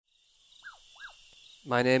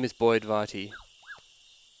My name is Boyd Varty.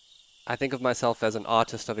 I think of myself as an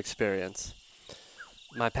artist of experience.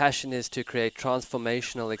 My passion is to create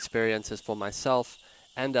transformational experiences for myself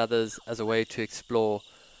and others as a way to explore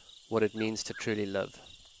what it means to truly live.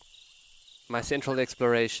 My central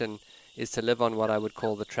exploration is to live on what I would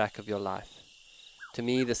call the track of your life. To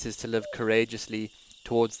me, this is to live courageously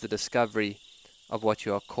towards the discovery of what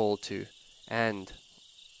you are called to and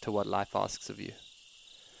to what life asks of you.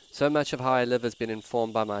 So much of how I live has been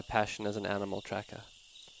informed by my passion as an animal tracker.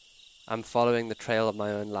 I'm following the trail of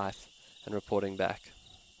my own life and reporting back.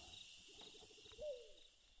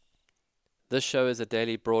 This show is a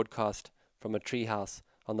daily broadcast from a treehouse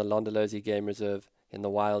on the Londolozi Game Reserve in the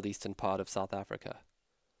wild eastern part of South Africa.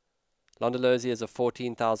 Londolozi is a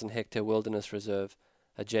 14,000 hectare wilderness reserve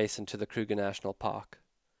adjacent to the Kruger National Park.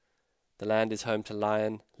 The land is home to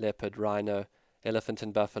lion, leopard, rhino, elephant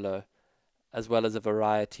and buffalo, as well as a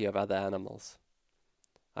variety of other animals.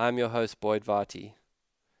 I am your host, Boyd Varty.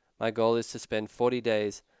 My goal is to spend 40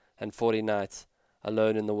 days and 40 nights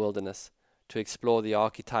alone in the wilderness to explore the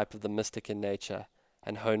archetype of the mystic in nature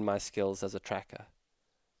and hone my skills as a tracker.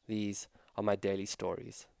 These are my daily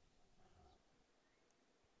stories.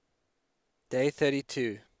 Day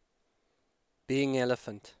 32. Being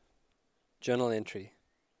Elephant. Journal entry.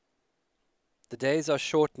 The days are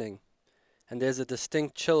shortening, and there's a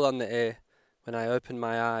distinct chill on the air when I open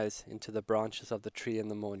my eyes into the branches of the tree in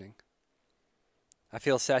the morning. I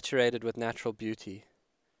feel saturated with natural beauty.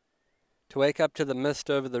 To wake up to the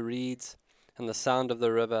mist over the reeds and the sound of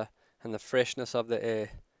the river and the freshness of the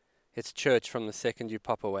air, it's church from the second you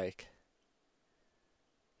pop awake.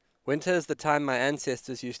 Winter is the time my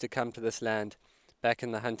ancestors used to come to this land back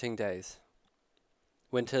in the hunting days.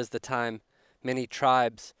 Winter is the time many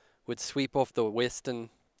tribes would sweep off the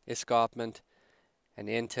western escarpment and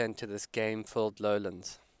enter into this game-filled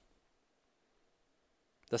lowlands.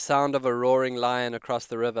 The sound of a roaring lion across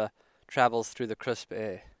the river travels through the crisp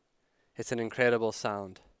air. It's an incredible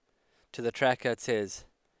sound. To the tracker it says,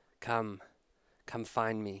 come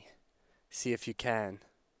find me, see if you can.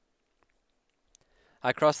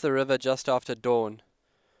 I crossed the river just after dawn,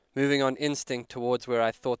 moving on instinct towards where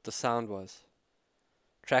I thought the sound was.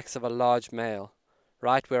 Tracks of a large male,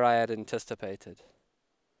 right where I had anticipated.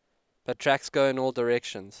 But tracks go in all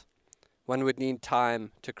directions. One would need time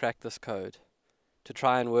to crack this code, to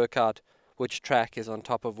try and work out which track is on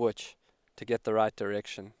top of which to get the right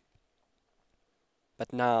direction.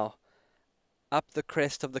 But now, up the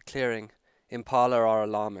crest of the clearing, impala are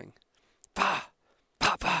alarming. Pa!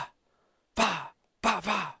 Pa! Pa! Pa! Pa!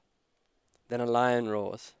 Pa! Then a lion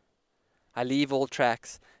roars. I leave all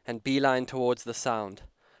tracks and beeline towards the sound.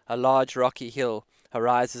 A large rocky hill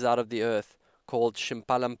arises out of the earth called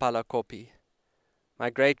Shimpalampala Kopi. My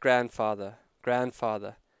great-grandfather,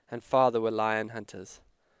 grandfather, and father were lion hunters.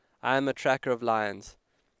 I am a tracker of lions,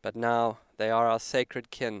 but now they are our sacred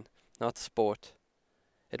kin, not sport.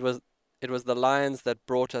 It was the lions that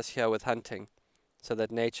brought us here with hunting, so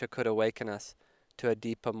that nature could awaken us to a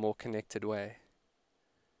deeper, more connected way.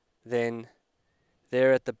 Then,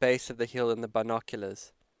 there at the base of the hill in the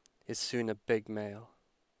binoculars, is soon a big male.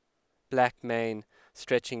 Black mane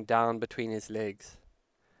stretching down between his legs.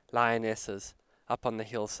 Lionesses up on the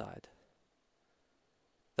hillside.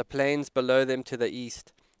 The plains below them to the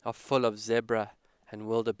east are full of zebra and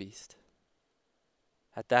wildebeest.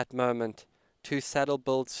 At that moment, two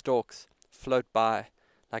saddle-billed storks float by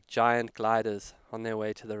like giant gliders on their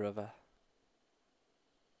way to the river.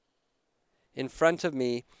 In front of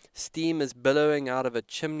me, steam is billowing out of a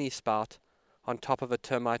chimney spout on top of a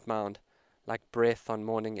termite mound like breath on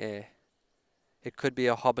morning air. It could be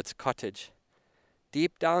a hobbit's cottage.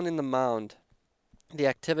 Deep down in the mound, the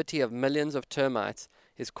activity of millions of termites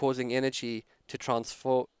is causing energy to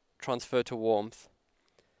transfer to warmth.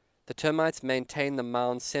 The termites maintain the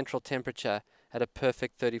mound's central temperature at a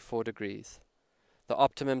perfect 34 degrees, the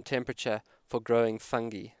optimum temperature for growing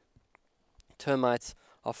fungi. Termites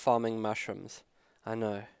are farming mushrooms, I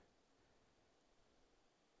know.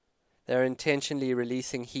 They are intentionally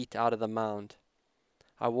releasing heat out of the mound.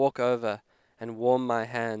 I walk over and warm my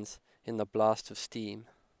hands in the blast of steam.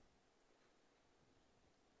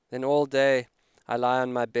 Then all day I lie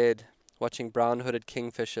on my bed watching brown-hooded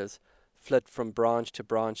kingfishers flit from branch to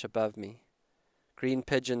branch above me. Green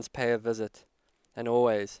pigeons pay a visit, and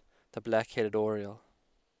always the black-headed oriole.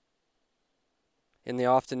 In the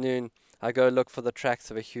afternoon, I go look for the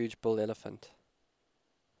tracks of a huge bull elephant.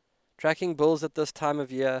 Tracking bulls at this time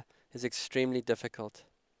of year is extremely difficult.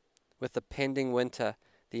 With the pending winter,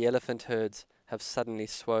 the elephant herds have suddenly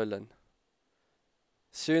swollen.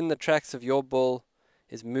 Soon the tracks of your bull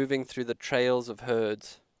is moving through the trails of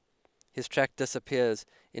herds. His track disappears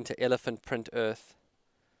into elephant print earth.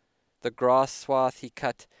 The grass swath he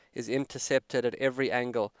cut is intercepted at every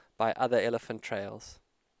angle by other elephant trails.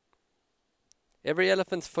 Every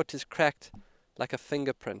elephant's foot is cracked like a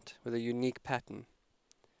fingerprint with a unique pattern.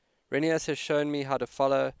 Renius has shown me how to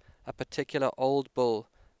follow a particular old bull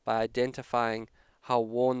by identifying how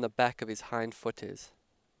worn the back of his hind foot is.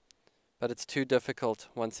 But it's too difficult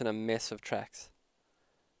once in a mess of tracks.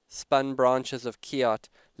 Spun branches of kiat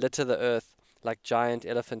litter the earth like giant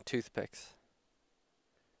elephant toothpicks.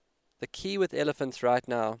 The key with elephants right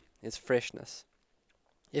now is freshness.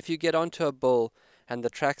 If you get onto a bull and the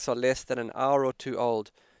tracks are less than an hour or two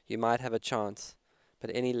old, you might have a chance,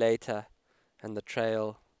 but any later and the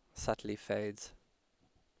trail subtly fades.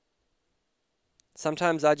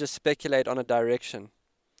 Sometimes I just speculate on a direction,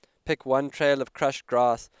 pick one trail of crushed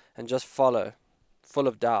grass and just follow, full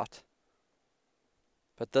of doubt.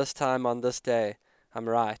 But this time on this day, I'm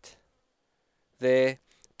right. There,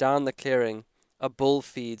 down the clearing, a bull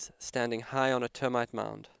feeds standing high on a termite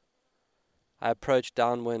mound. I approach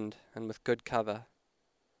downwind and with good cover.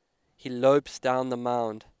 He lopes down the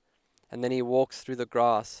mound, and then he walks through the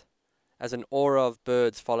grass as an aura of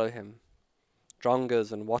birds follow him.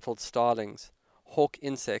 Drongers and wattled starlings, hawk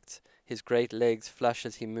insects, his great legs flush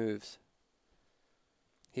as he moves.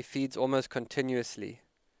 He feeds almost continuously,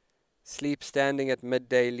 sleeps standing at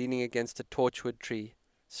midday leaning against a torchwood tree,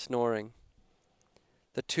 snoring.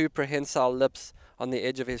 The two prehensile lips on the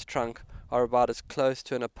edge of his trunk are about as close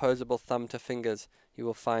to an opposable thumb to fingers you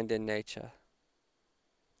will find in nature.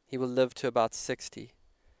 He will live to about 60,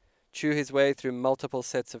 chew his way through multiple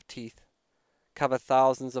sets of teeth, cover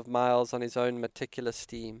thousands of miles on his own meticulous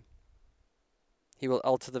steam. He will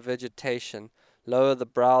alter the vegetation, lower the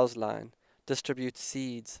browse line, distribute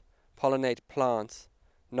seeds, pollinate plants,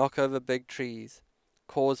 knock over big trees,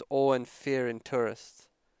 cause awe and fear in tourists.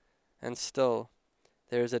 And still,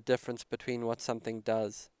 there is a difference between what something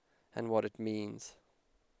does and what it means.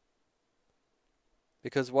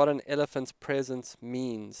 Because what an elephant's presence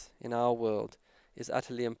means in our world is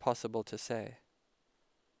utterly impossible to say.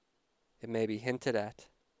 It may be hinted at.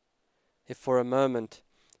 If for a moment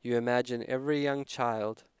you imagine every young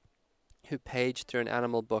child who paged through an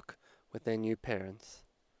animal book with their new parents.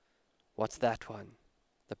 "What's that one?"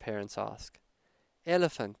 the parents ask.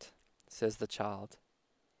 "Elephant," says the child.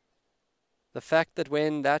 The fact that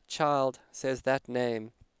when that child says that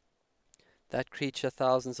name, that creature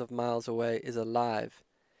thousands of miles away is alive,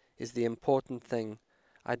 is the important thing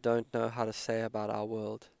I don't know how to say about our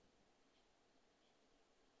world.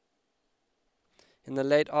 In the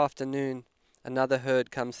late afternoon, another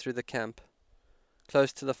herd comes through the camp,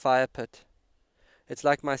 close to the fire pit. It's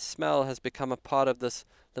like my smell has become a part of this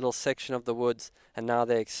little section of the woods, and now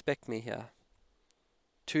they expect me here.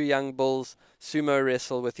 Two young bulls sumo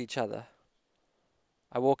wrestle with each other.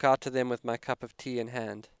 I walk out to them with my cup of tea in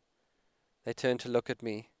hand. They turn to look at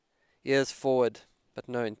me, ears forward, but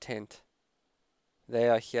no intent. They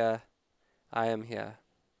are here. I am here.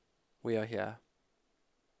 We are here.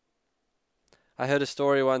 I heard a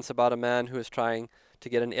story once about a man who was trying to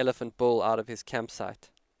get an elephant bull out of his campsite.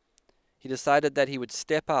 He decided that he would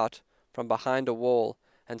step out from behind a wall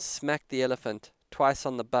and smack the elephant twice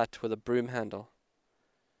on the butt with a broom handle.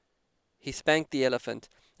 He spanked the elephant,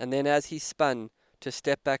 and then as he spun to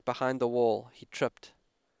step back behind the wall, he tripped.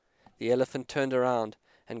 The elephant turned around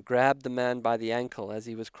and grabbed the man by the ankle as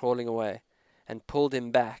he was crawling away and pulled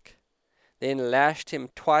him back, then lashed him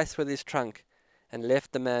twice with his trunk and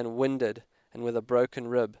left the man winded and with a broken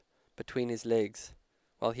rib between his legs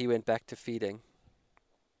while he went back to feeding.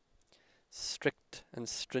 Strict and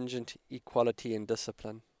stringent equality and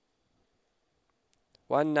discipline.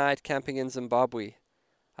 One night camping in Zimbabwe,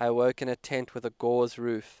 I awoke in a tent with a gauze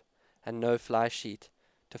roof and no fly sheet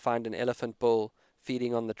to find an elephant bull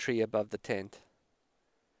feeding on the tree above the tent.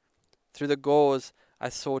 Through the gauze, I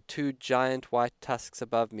saw two giant white tusks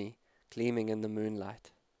above me, gleaming in the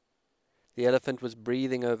moonlight. The elephant was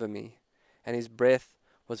breathing over me, and his breath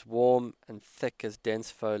was warm and thick as dense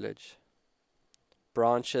foliage.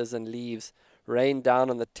 Branches and leaves rained down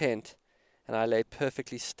on the tent, and I lay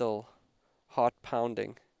perfectly still, heart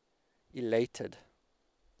pounding, elated.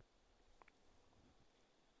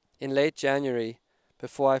 In late January,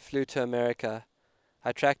 before I flew to America,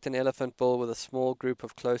 I tracked an elephant bull with a small group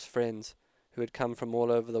of close friends who had come from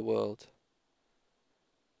all over the world.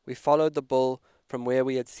 We followed the bull from where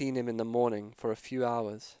we had seen him in the morning for a few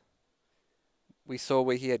hours. We saw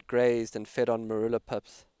where he had grazed and fed on marula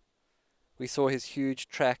pips. We saw his huge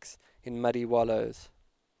tracks in muddy wallows.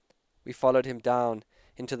 We followed him down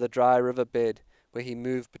into the dry riverbed where he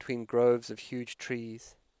moved between groves of huge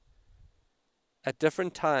trees. At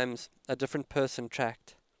different times, a different person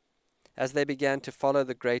tracked. As they began to follow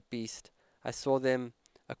the great beast, I saw them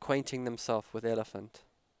acquainting themselves with Elephant.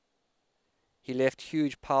 He left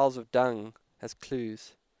huge piles of dung as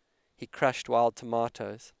clues. He crushed wild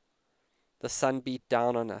tomatoes. The sun beat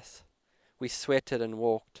down on us. We sweated and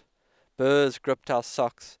walked. Burrs gripped our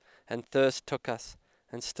socks, and thirst took us,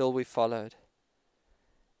 and still we followed.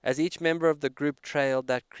 As each member of the group trailed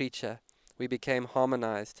that creature, we became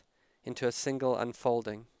harmonized into a single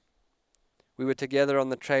unfolding. We were together on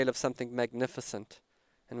the trail of something magnificent,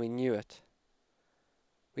 and we knew it.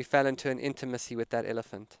 We fell into an intimacy with that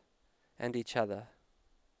elephant, and each other.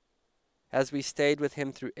 As we stayed with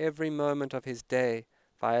him through every moment of his day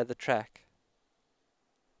via the track,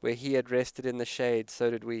 where he had rested in the shade, so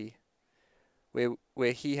did we.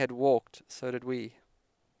 Where he had walked, so did we.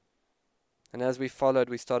 And as we followed,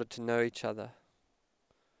 we started to know each other.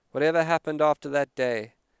 Whatever happened after that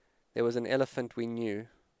day, there was an elephant we knew.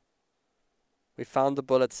 We found the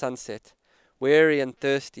bull at sunset. Weary and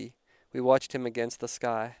thirsty, we watched him against the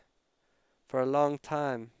sky. For a long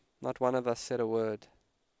time, not one of us said a word.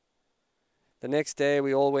 The next day,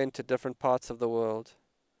 we all went to different parts of the world.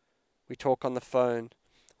 We talk on the phone,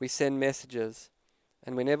 we send messages,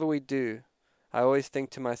 and whenever we do, I always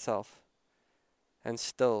think to myself, and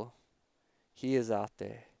still, he is out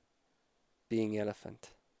there, being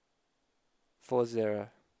elephant. 4-0,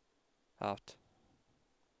 out.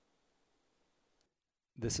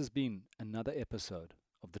 This has been another episode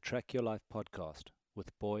of the Track Your Life podcast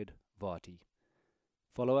with Boyd Varty.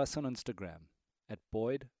 Follow us on Instagram at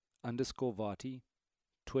Boyd_Varty,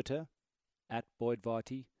 Twitter at Boyd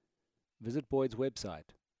Varty. Visit Boyd's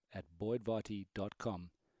website at boydvarty.com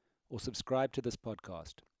or subscribe to this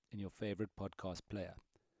podcast in your favorite podcast player.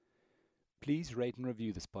 Please rate and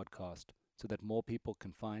review this podcast so that more people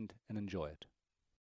can find and enjoy it.